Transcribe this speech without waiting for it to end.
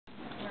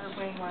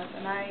was,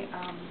 and I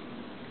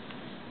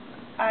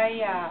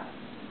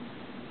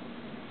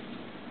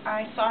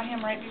saw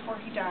him right before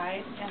he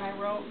died, and I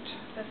wrote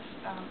this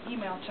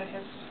email to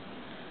his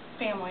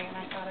family, and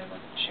I thought I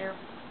would share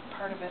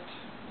part of it,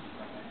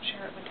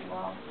 share it with you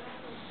all.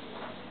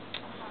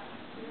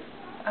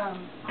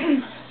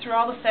 Through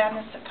all the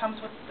sadness that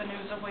comes with the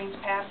news of Wayne's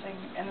passing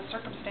and the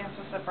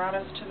circumstances that brought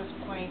us to this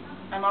point,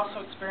 I'm also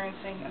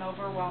experiencing an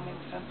overwhelming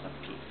sense of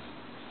peace.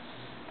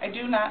 I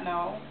do not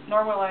know,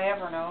 nor will I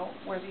ever know,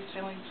 where these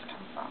feelings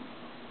come from.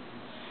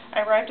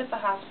 I arrived at the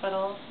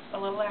hospital a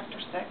little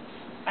after 6.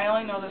 I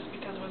only know this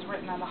because it was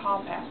written on the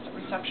hall pass that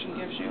reception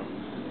gives you.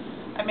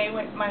 I made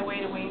my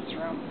way to Wayne's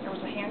room. There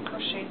was a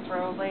hand-crocheted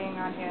throw laying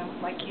on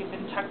him like he had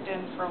been tucked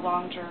in for a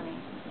long journey.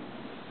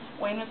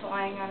 Wayne was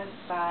lying on his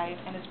side,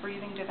 and his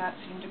breathing did not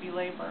seem to be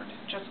labored,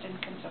 just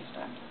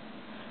inconsistent.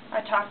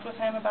 I talked with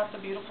him about the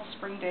beautiful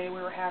spring day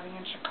we were having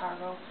in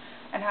Chicago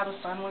and how the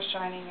sun was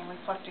shining and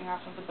reflecting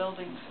off of the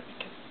buildings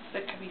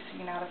that could be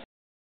seen out of